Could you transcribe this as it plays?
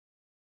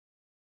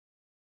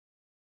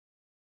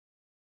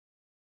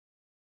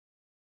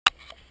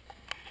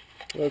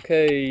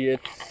Okay,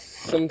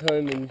 it's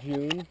sometime in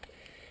June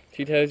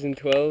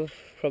 2012,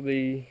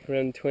 probably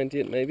around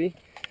 20th maybe.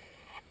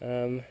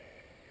 Um,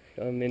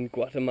 I'm in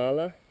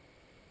Guatemala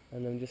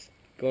and I'm just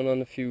going on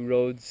a few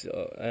roads,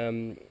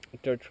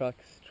 dirt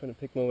tracks, trying to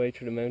pick my way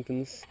through the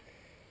mountains.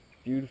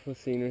 Beautiful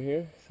scenery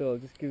here, so I'll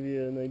just give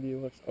you an idea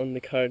of what's on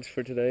the cards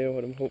for today or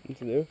what I'm hoping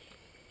to do.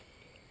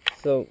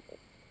 So,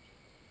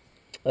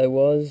 I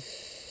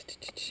was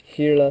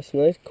here last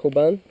night,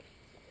 Coban,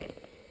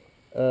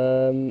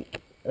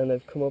 and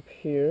I've come up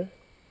here.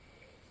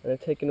 And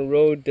I've taken a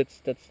road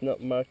that's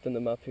not marked on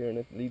the map here, and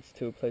it leads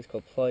to a place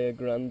called Playa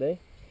Grande.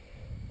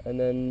 And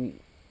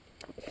then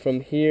from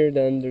here,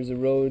 then there's a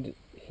road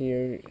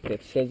here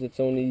that says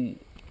it's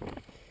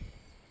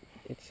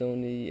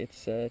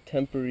a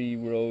temporary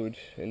road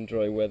in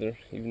dry weather,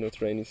 even though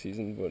it's rainy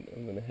season. But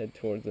I'm gonna head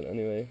towards it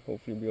anyway.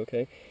 Hopefully, it'll be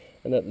okay.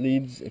 And that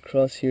leads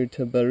across here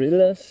to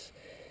Barillas,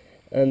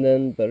 and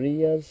then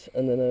Barillas,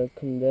 and then I'll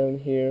come down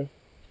here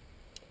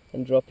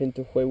and drop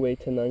into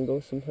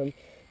Huehuetenango sometime.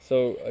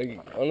 So I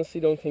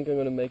honestly don't think I'm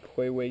going to make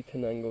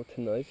Huehuetenango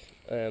tonight.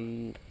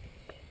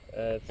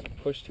 It's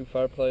pushed too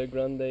far. Playa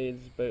Grande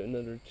is about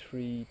another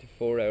 3 to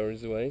 4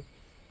 hours away.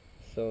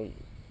 So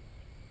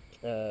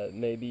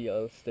maybe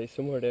I'll stay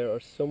somewhere there or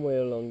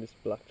somewhere along this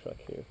black track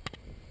here.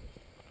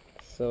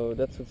 So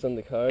that's what's on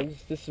the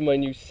cards. This is my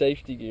new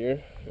safety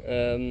gear.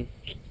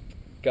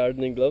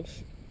 Gardening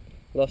gloves.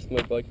 Lost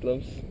my bike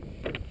gloves.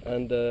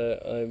 And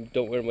I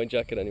don't wear my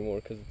jacket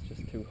anymore because it's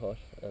just too hot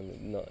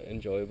and not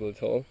enjoyable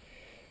at all.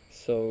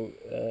 So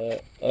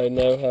I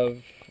now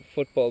have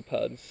football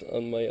pads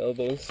on my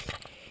elbows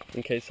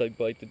in case I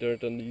bite the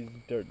dirt on these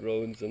dirt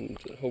roads, and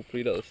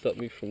hopefully that'll stop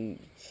me from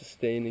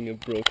sustaining a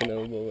broken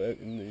elbow out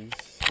in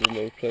these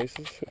remote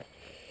places.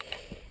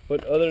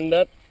 But other than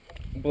that,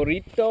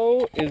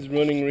 Burrito is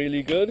running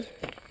really good.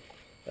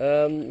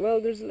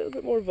 Well, there's a little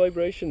bit more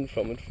vibration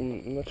from it,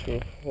 I'm not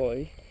sure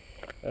why.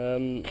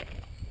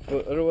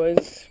 But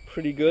otherwise,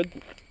 pretty good.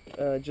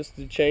 Just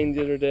the chain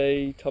the other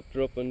day, topped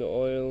her up on the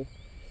oil.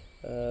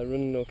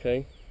 Running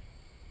okay,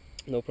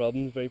 no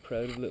problems. Very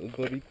proud of little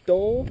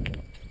Burrito.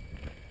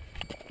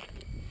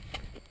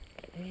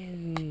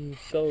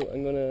 So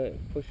I'm gonna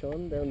push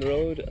on down the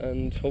road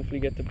and hopefully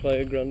get to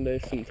Playa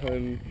Grande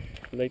sometime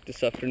late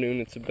this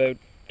afternoon. It's about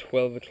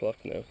 12 o'clock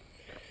now.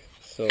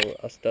 So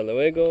hasta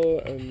luego,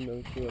 and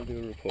I'm sure I'll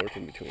do a report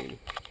in between.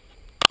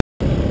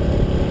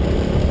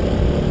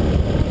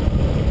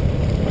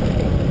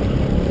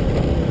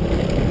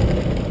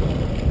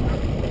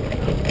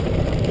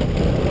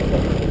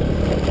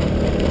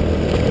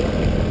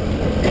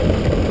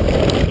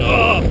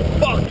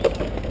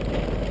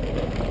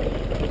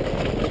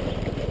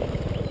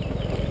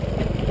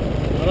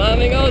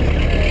 Amigos.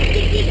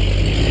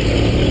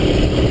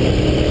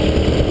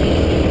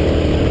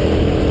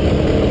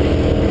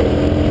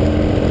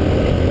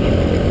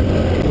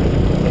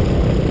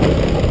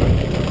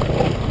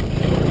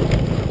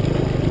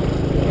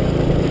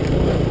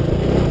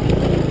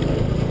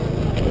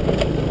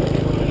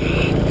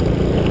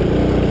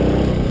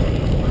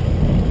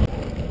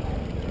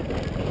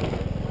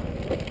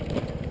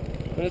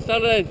 Buenas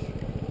tardes.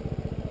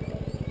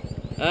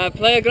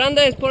 Playa Grande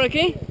es por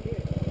aquí.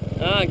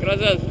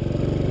 Gracias.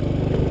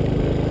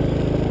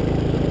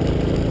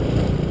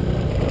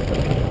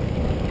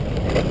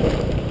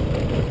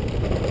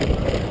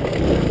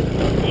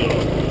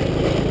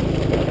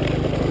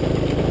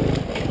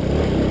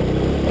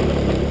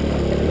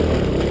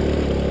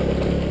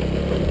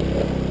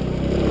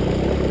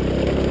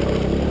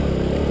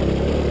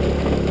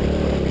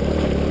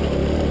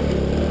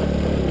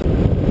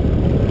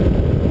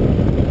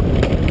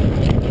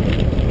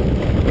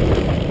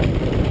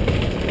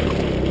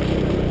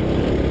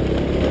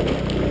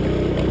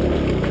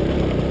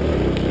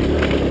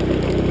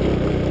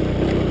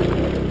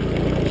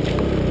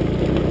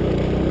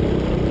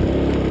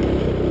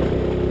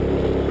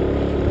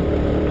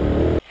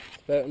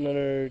 About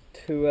another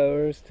 2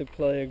 hours to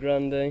Playa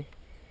Grande,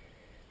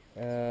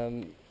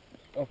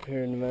 up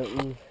here in the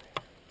mountain.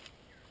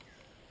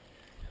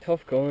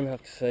 Tough going, I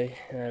have to say,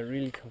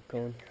 really tough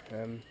going.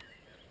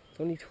 It's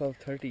only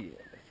 12:30, it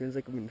feels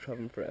like I've been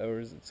travelling for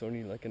hours. It's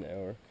only like an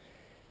hour.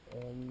 I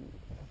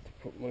have to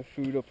put my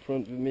food up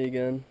front with me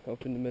again,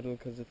 up in the middle,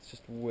 because it's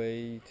just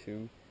way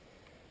too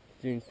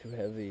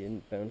heavy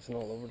and bouncing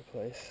all over the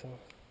place. So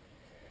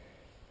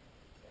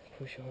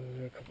push on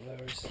another couple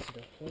hours to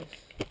that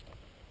place.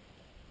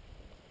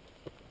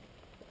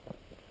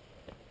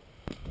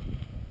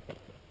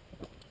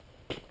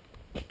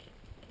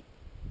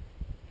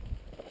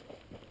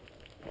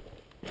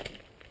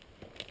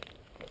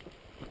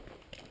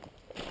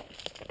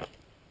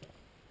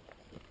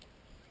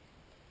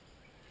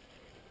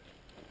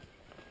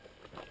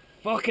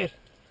 Fuck it!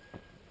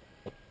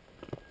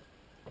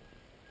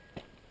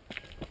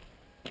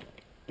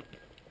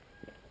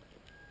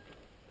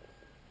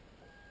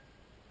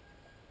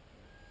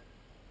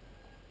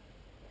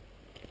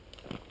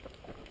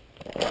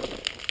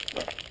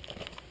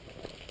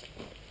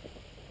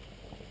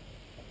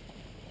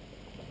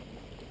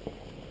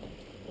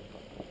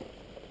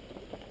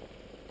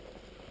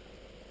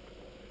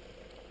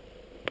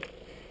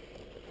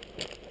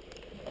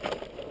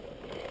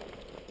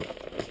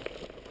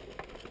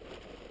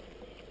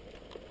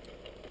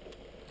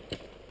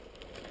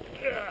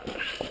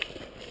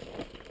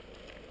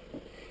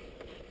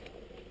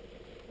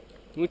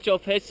 Mucho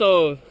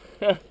peso.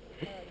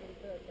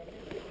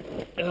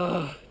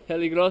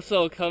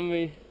 Peligroso,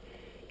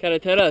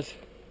 carreteras.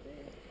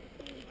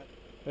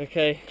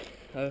 Okay.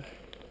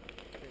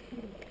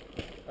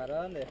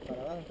 ¿Para dónde?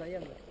 ¿Para abajo está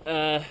yendo?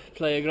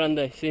 Playa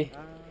Grande, sí.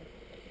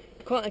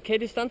 ¿Qué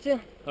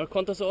distancia? ¿O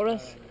cuántas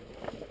horas?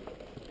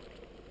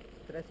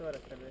 3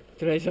 horas tal vez.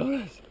 3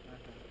 horas.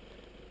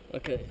 Ajá.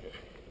 Okay.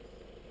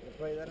 ¿Le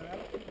puedo ayudar en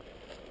algo?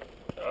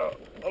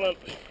 Hold on.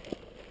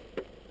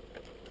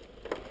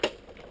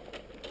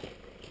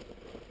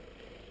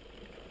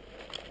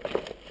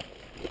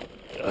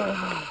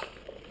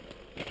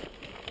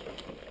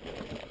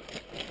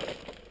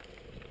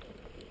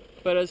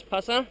 ¿Puedes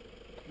pasar?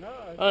 No.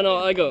 Oh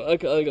no, I go.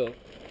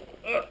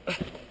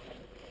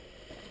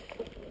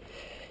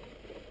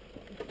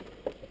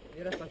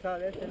 ¿Hubieras pasado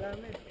de este lado,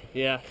 mira?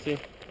 Yeah, sí.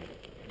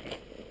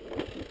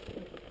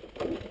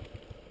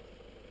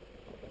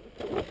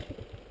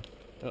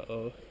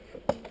 Uh-oh.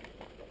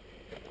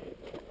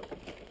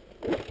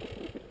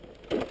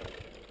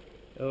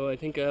 Oh, I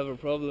think I have a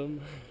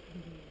problem.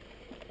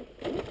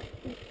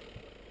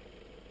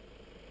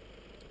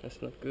 That's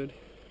not good.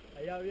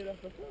 Allá hubieras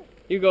pasado.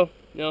 You go.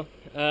 No.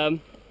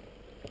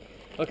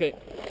 Okay.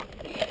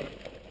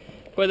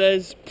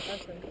 Puedes.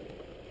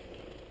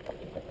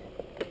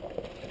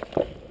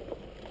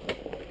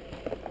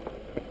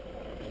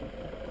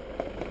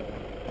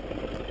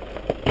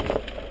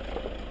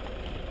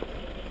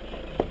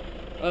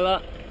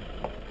 Hola.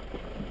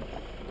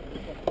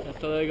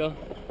 Hasta luego.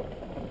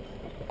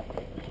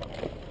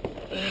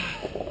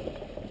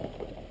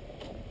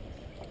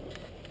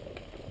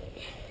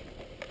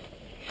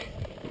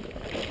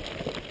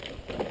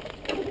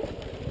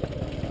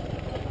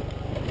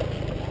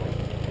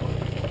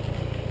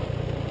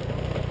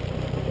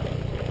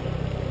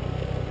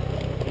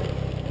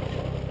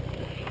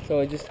 So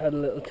I just had a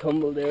little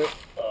tumble there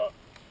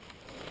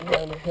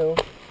down the hill.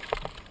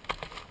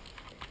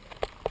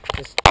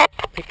 Just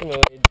picking my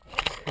way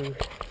too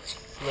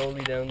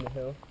slowly down the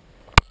hill.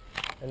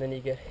 And then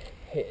you get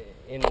hit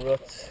in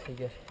ruts, you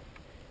get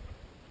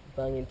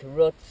bang into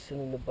ruts, and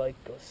then the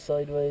bike goes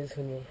sideways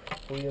when your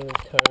wheel is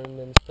turned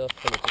and stuff,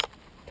 and it just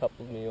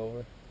toppled me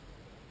over.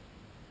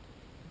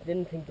 I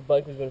didn't think the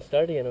bike was going to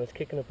start again. I was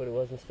kicking it, but it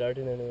wasn't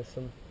starting, and it was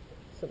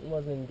something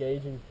wasn't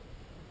engaging.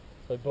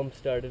 So I bump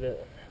started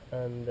it,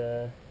 and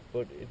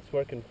but it's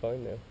working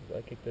fine now.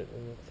 I kicked it,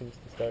 and it seems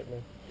to start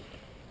now.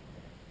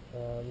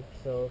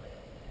 So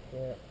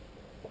yeah.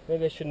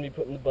 Maybe I shouldn't be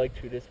putting the bike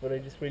through this, but I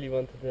just really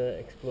wanted to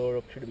explore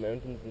up through the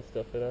mountains and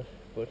stuff like that.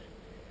 But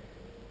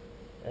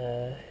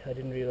I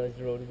didn't realise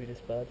the road would be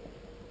this bad.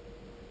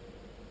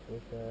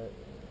 But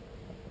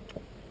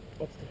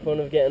what's the fun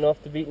of getting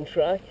off the beaten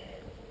track?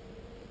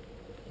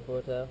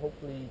 But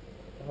hopefully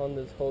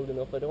Honda's holding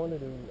up. I don't want to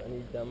do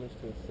any damage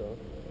to it, so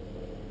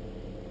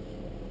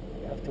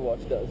you have to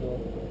watch that as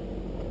well.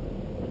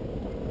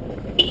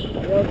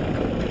 Yep.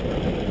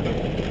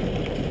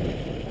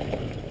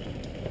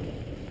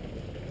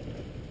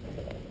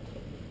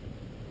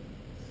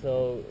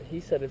 So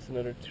he said it's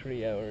another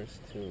 3 hours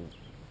to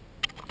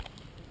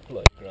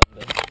Playa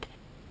Grande.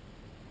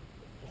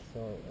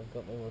 So I've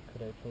got my work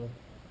cut out for him.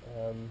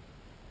 I'm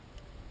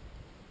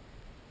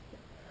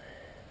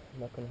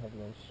not going to have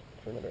lunch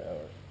for another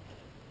hour.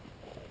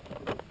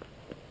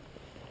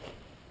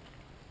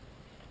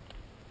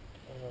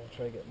 I'll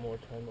try to get more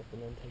time up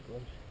and then take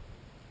lunch.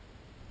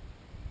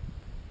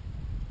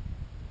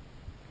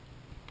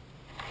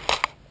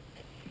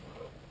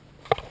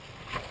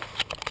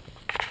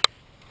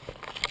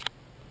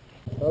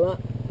 Hola.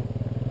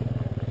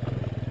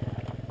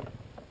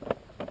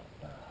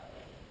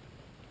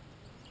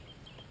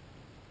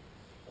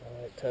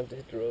 Alright, time to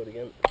hit the road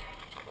again.